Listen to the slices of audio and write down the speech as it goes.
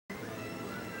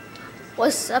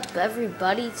What's up,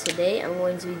 everybody? Today I'm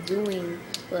going to be doing,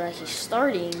 well, actually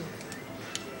starting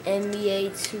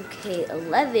NBA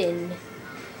 2K11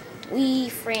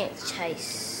 Wii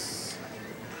franchise.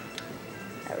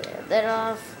 I will have that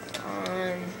off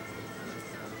on.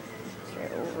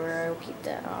 Right over. I'll keep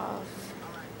that off.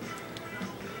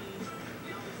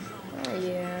 Oh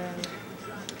yeah.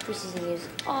 Preseason is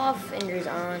off. Injuries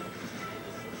on.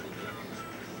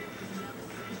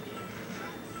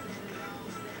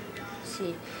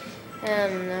 See,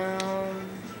 and now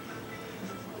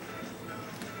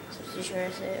substitution.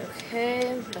 I say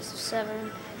okay. Best of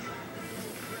 7.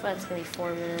 That's gonna be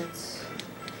 4 minutes.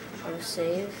 I'll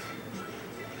save.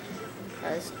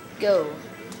 Let's go.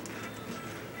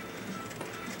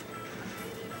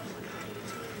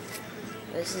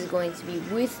 This is going to be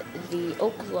with the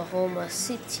Oklahoma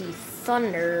City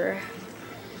Thunder.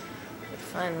 Let's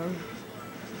find them.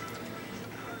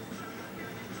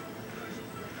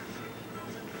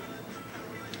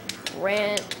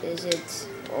 Is it?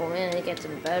 Oh man, they get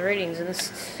some bad ratings in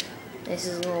this. This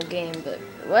is a little game, but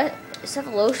what?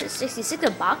 Cephalosha 66,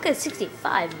 Ibaka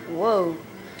 65. Whoa.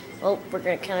 Well, we're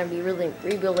gonna kind of be really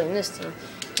rebuilding this team.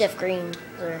 Jeff Green,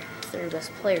 their third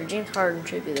best player. James Harden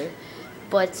should be there,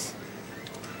 but so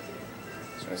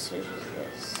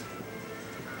this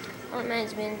on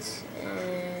management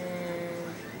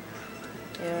and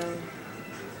yeah.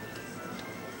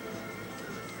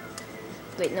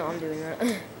 Wait, no, I'm doing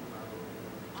that.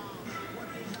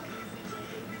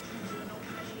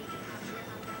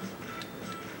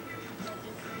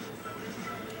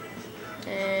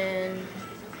 And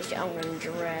I'm gonna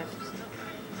draft.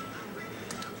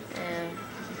 And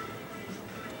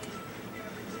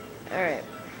alright.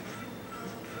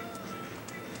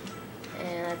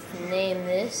 And let's name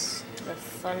this the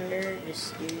Thunder.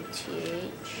 Just do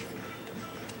TH.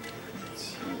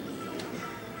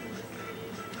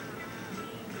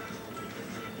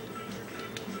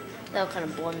 That'll kind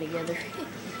of blend together.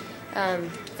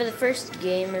 For the first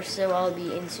game or so, I'll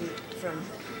be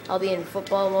in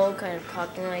football mode, kind of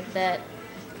talking like that,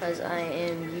 because I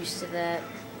am used to that.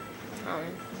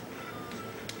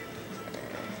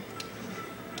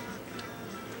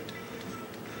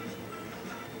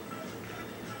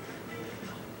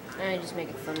 I just make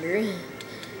it Thunder.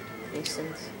 Makes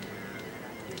sense.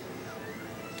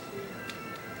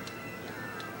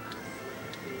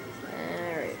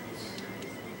 Alright.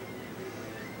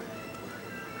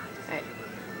 Alright.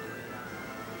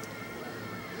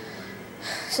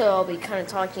 So I'll be kind of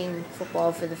talking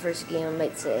football for the first game. I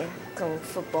might say some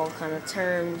football kind of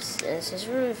terms. It's just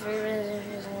really favorite.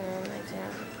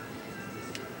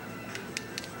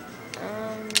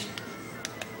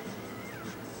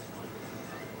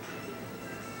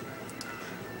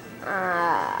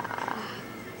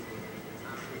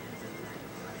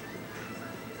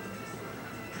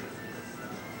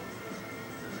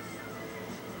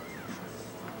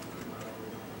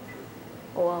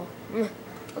 Oh well.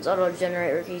 Let's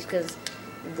auto-generate rookies because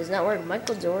it does not work.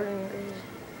 Michael Jordan.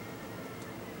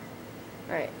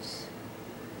 Alright.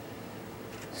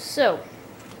 So,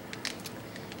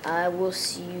 I will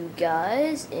see you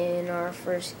guys in our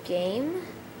first game.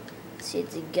 Let's see,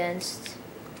 it's against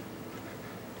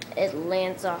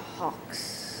Atlanta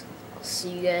Hawks. I'll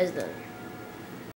see you guys then.